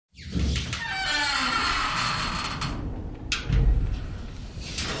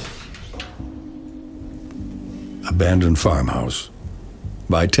Abandoned Farmhouse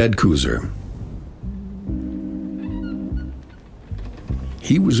by Ted Kooser.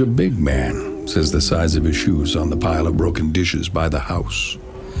 He was a big man, says the size of his shoes on the pile of broken dishes by the house.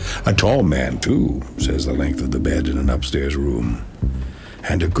 A tall man, too, says the length of the bed in an upstairs room.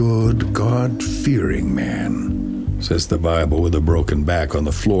 And a good, God-fearing man, says the Bible with a broken back on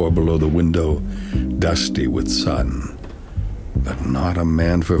the floor below the window, dusty with sun. But not a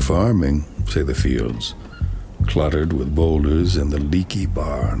man for farming, say the fields, cluttered with boulders in the leaky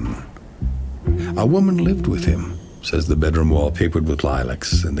barn. A woman lived with him, says the bedroom wall papered with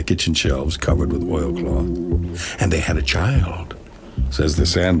lilacs and the kitchen shelves covered with oilcloth. And they had a child, says the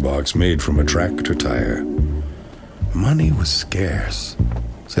sandbox made from a tractor tire. Money was scarce,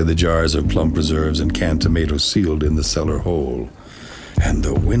 say the jars of plum preserves and canned tomatoes sealed in the cellar hole. And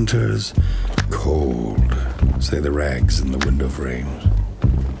the winters cold, say the rags in the window frames.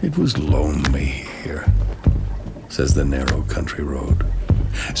 It was lonely here, says the narrow country road.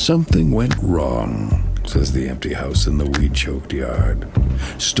 Something went wrong, says the empty house in the weed-choked yard.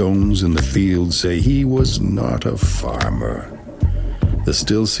 Stones in the field say he was not a farmer. The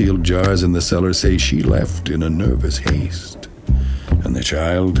still-sealed jars in the cellar say she left in a nervous haste. And the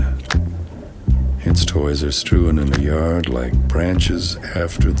child, its toys are strewn in the yard like branches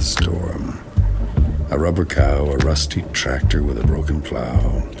after the storm. A rubber cow, a rusty tractor with a broken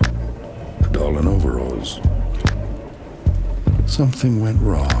plow, a doll in overalls. Something went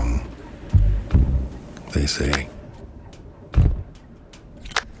wrong, they say.